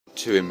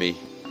two in me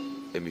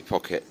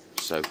pocket,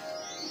 so we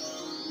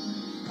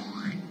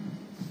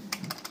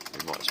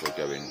might as well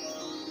go in.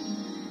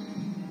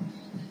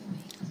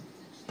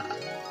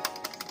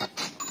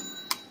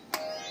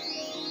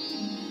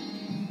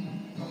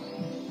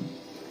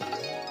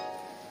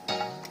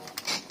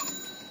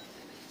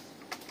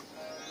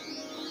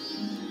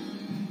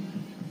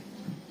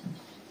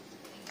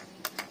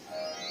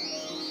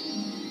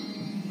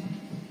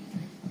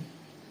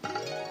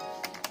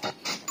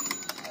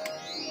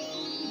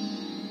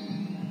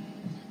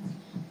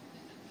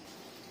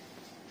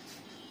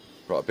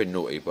 Right, I've been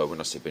naughty. Well, when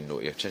I say been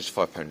naughty, I've changed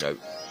the £5 note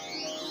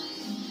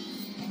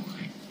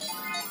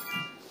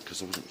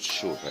because I wasn't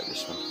sure about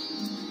this one.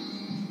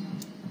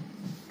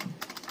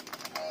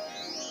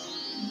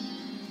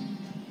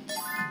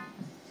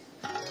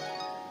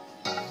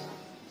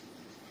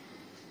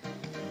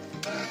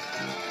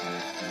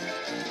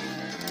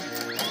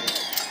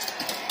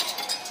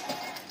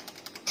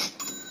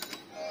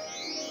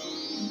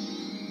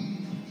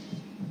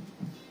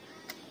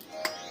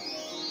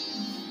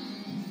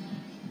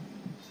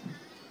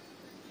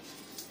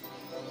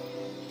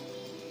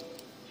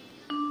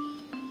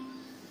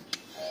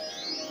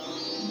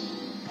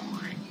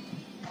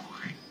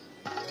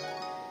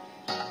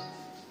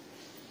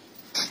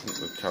 I think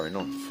we're carrying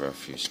on for a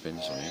few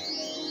spins on here.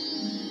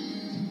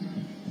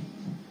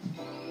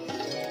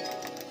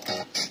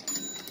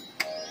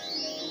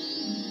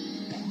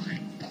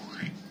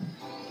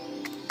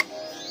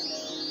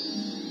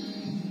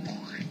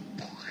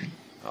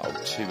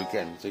 Oh, two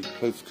again. They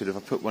both could have. I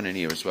put one in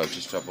here as well,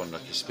 just to have one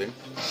lucky spin.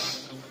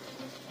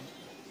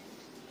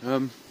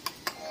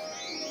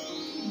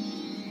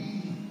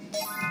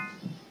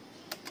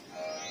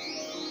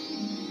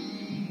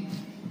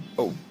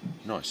 Oh,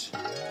 nice.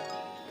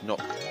 Not.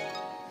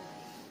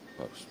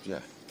 Well, yeah,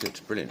 good,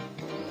 brilliant.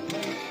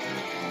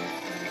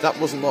 That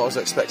wasn't what I was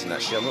expecting,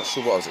 actually. I'm not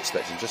sure what I was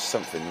expecting, just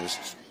something. It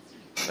was...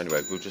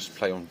 Anyway, we'll just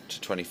play on to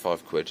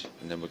 25 quid,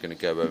 and then we're going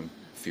to go a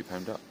few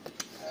pound up.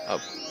 Oh,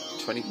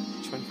 20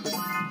 quid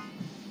up?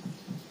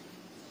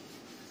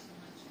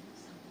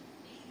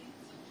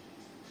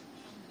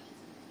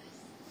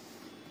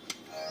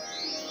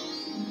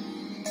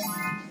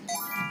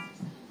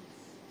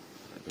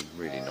 That'd be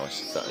really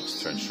nice if that had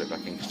thrown straight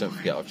back in, because don't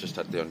forget, I've just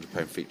had the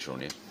 £100 feature on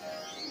here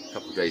a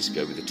couple of days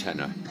ago with a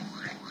tenner,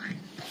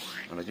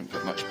 and I didn't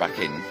put much back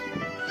in.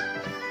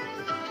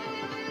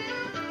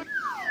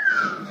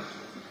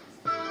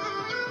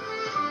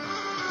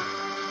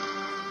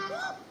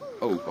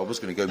 Oh, I was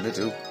going to go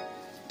middle.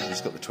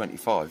 He's got the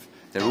 25.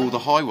 They're all the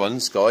high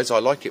ones, guys. I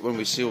like it when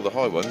we see all the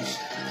high ones.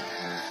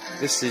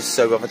 This is,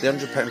 so I've had the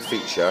 £100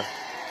 feature,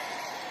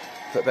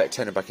 put about a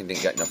tenner back in,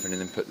 didn't get nothing,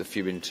 and then put the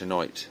few in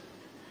tonight.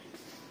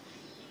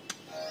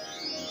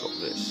 I've got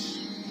this.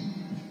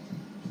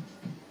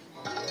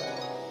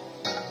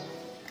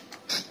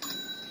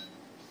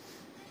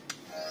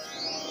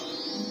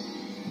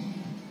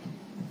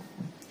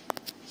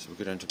 So we'll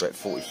go down to about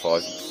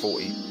 45,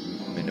 40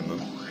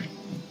 minimum.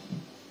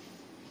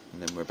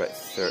 And then we're about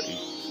 30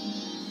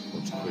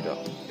 quid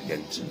up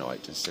again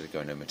tonight instead of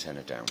going home a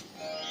tenner down.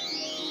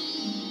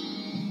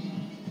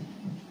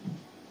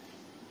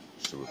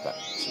 So we're back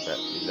to about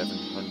the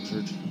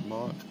 1100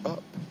 mark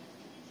up.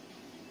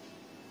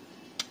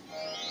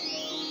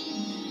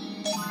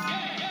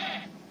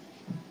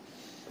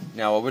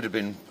 Now I would have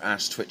been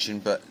ass twitching,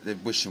 but the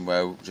wishing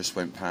well just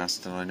went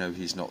past and I know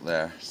he's not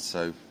there,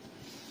 so...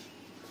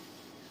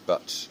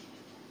 But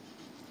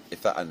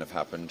if that hadn't have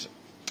happened,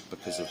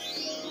 because of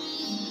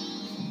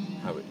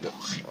how it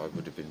looks, I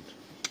would have been...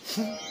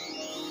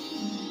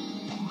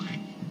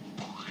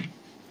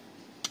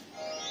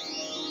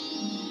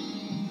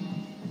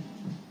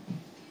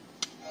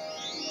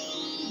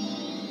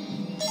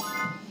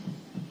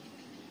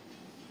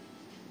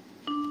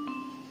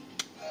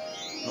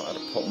 Not had a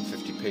pot on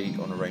 50p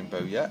on a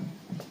rainbow yet.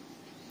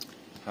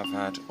 Have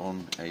had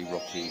on a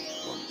rocky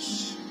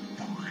once.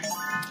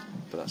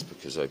 But that's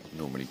because I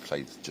normally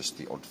play just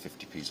the odd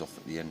 50p's off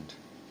at the end.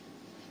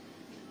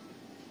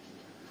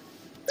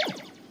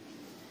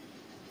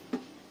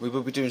 We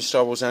will be doing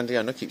Star Wars Andy,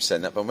 and I keep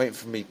saying that, but I'm waiting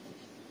for me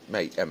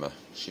mate Emma.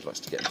 She likes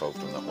to get involved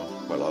on that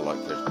one. Well, I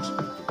like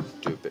to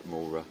do a bit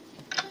more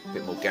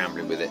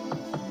gambling with it.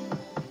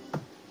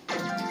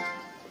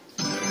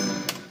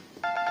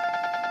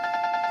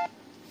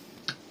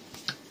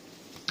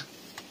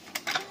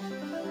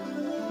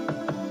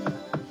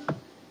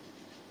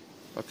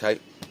 Okay.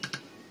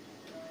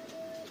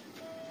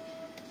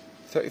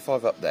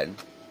 35 up then.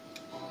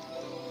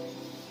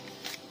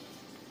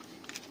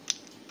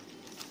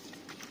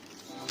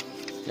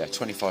 Yeah,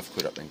 25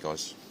 quid up then,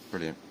 guys.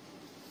 Brilliant.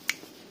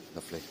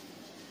 Lovely.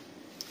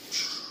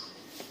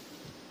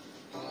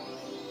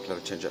 Glad I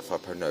changed that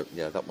 £5 note.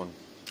 Yeah, that one,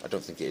 I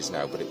don't think it is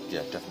now, but it,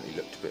 yeah, definitely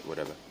looked a bit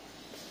whatever.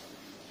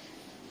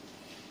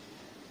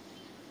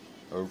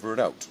 Over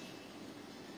and out.